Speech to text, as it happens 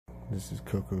This is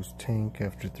Coco's tank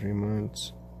after 3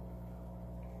 months.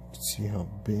 See how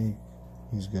big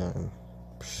he's gotten.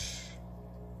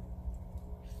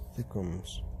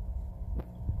 Thickums.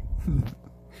 You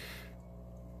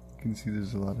can see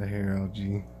there's a lot of hair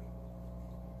algae.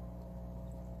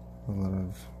 A lot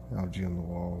of algae on the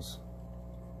walls.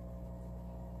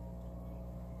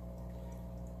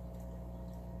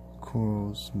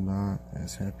 Coral's not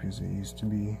as happy as it used to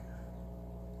be.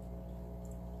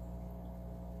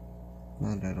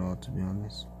 Not at all, to be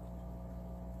honest.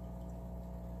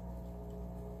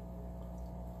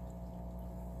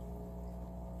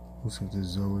 Looks like the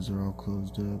zoas are all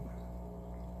closed up.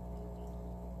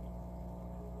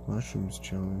 Mushrooms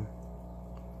chilling.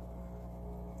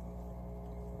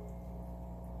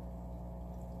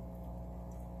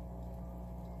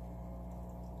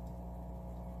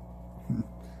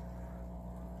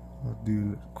 I'll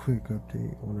do a quick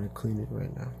update when I clean it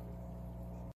right now.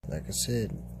 Like I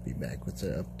said, be back with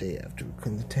the update after we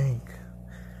clean the tank.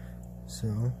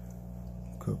 So,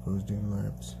 Coco's doing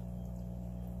laps.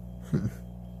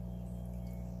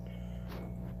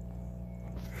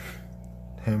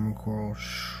 Hammer coral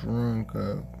shrunk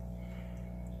up.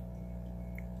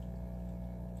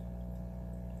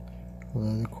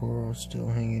 Leather coral still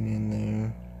hanging in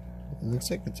there. It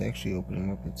looks like it's actually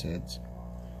opening up its heads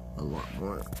a lot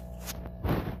more.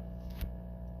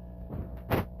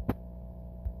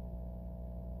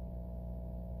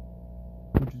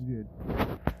 Which is good.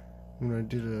 When I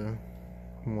did a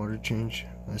water change,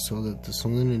 I saw that the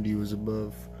salinity was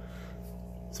above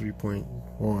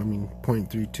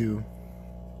 0.32,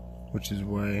 which is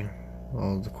why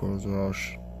all the corals are all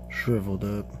shriveled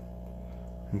up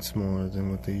and smaller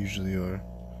than what they usually are.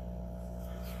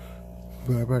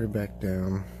 But I brought it back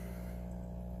down.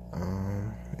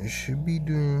 It should be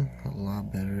doing a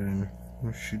lot better, and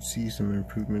we should see some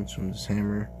improvements from this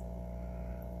hammer.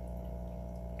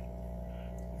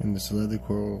 And this leather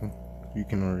coral, you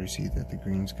can already see that the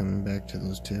green's coming back to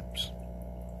those tips.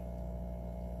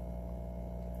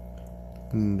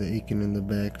 And the aching in the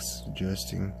back's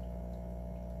adjusting.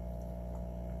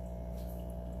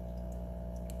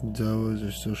 Zoas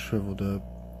are still shriveled up.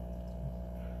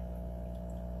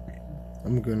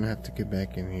 I'm gonna have to get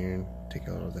back in here and take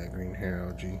out all that green hair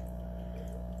algae.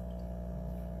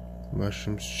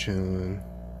 Mushrooms chilling.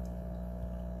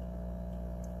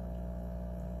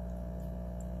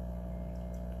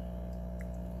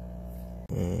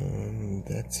 And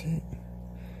that's it.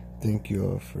 Thank you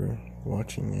all for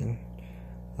watching, and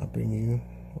I'll bring you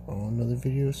all another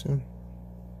video soon.